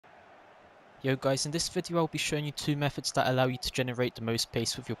Yo guys, in this video I'll be showing you two methods that allow you to generate the most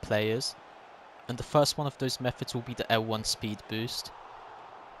pace with your players. And the first one of those methods will be the L1 speed boost.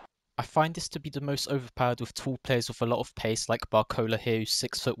 I find this to be the most overpowered with tall players with a lot of pace like Barcola here who's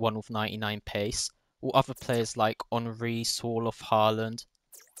 6'1" with 99 pace, or other players like Henry, Sorloth, Haaland.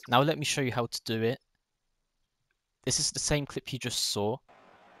 Now let me show you how to do it. This is the same clip you just saw.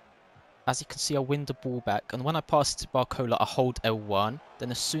 As you can see, I win the ball back, and when I pass it to Barcola, I hold L1. Then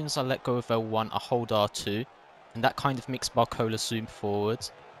as soon as I let go of L1, I hold R2, and that kind of makes Barcola zoom forward.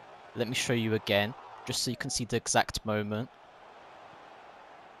 Let me show you again, just so you can see the exact moment.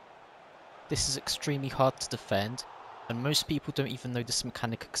 This is extremely hard to defend, and most people don't even know this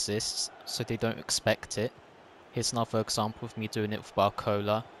mechanic exists, so they don't expect it. Here's another example of me doing it with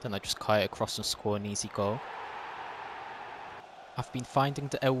Barcola, then I just kite across and score an easy goal. I've been finding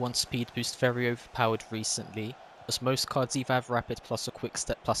the L1 speed boost very overpowered recently, as most cards either have rapid plus or quick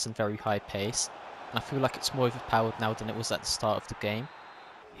step plus and very high pace, and I feel like it's more overpowered now than it was at the start of the game.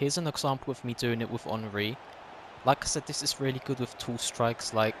 Here's an example of me doing it with Henry. Like I said, this is really good with tall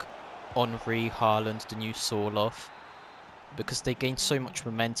strikes like Henry, Haaland, the new Sorloth, because they gain so much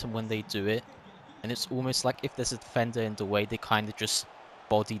momentum when they do it, and it's almost like if there's a defender in the way, they kind of just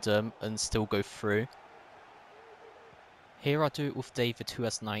body them and still go through. Here I do it with David who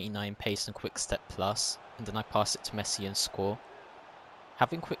has 99 pace and quick step plus, and then I pass it to Messi and score.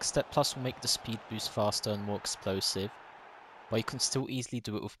 Having quick step plus will make the speed boost faster and more explosive, but you can still easily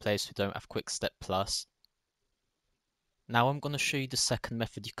do it with players who don't have quick step plus. Now I'm going to show you the second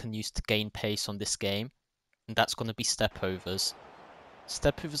method you can use to gain pace on this game, and that's going to be stepovers.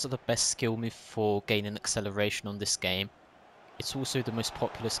 Stepovers are the best skill move for gaining acceleration on this game. It's also the most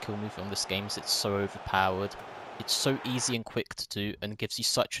popular skill move on this game as it's so overpowered. It's so easy and quick to do and gives you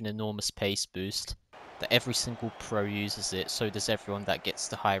such an enormous pace boost that every single pro uses it, so does everyone that gets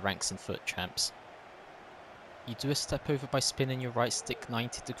the high ranks in foot champs. You do a step over by spinning your right stick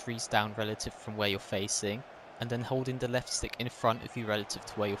 90 degrees down relative from where you're facing, and then holding the left stick in front of you relative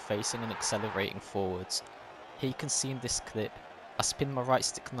to where you're facing and accelerating forwards. Here you can see in this clip, I spin my right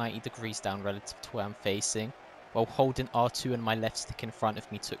stick 90 degrees down relative to where I'm facing, while holding R2 and my left stick in front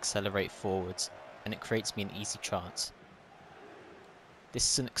of me to accelerate forwards, and it creates me an easy chance.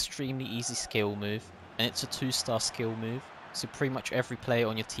 This is an extremely easy skill move, and it's a 2-star skill move, so pretty much every player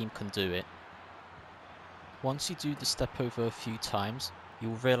on your team can do it. Once you do the step over a few times, you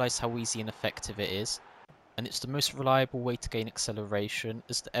will realise how easy and effective it is, and it's the most reliable way to gain acceleration,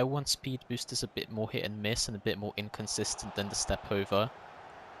 as the L1 speed boost is a bit more hit and miss and a bit more inconsistent than the step over.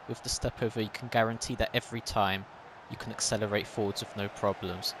 With the step over you can guarantee that every time you can accelerate forwards with no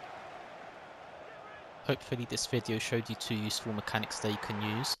problems. Hopefully this video showed you two useful mechanics that you can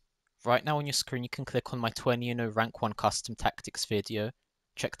use. Right now on your screen you can click on my 20-0 rank 1 custom tactics video.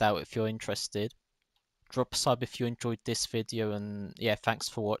 Check that out if you're interested. Drop a sub if you enjoyed this video, and yeah, thanks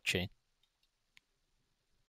for watching.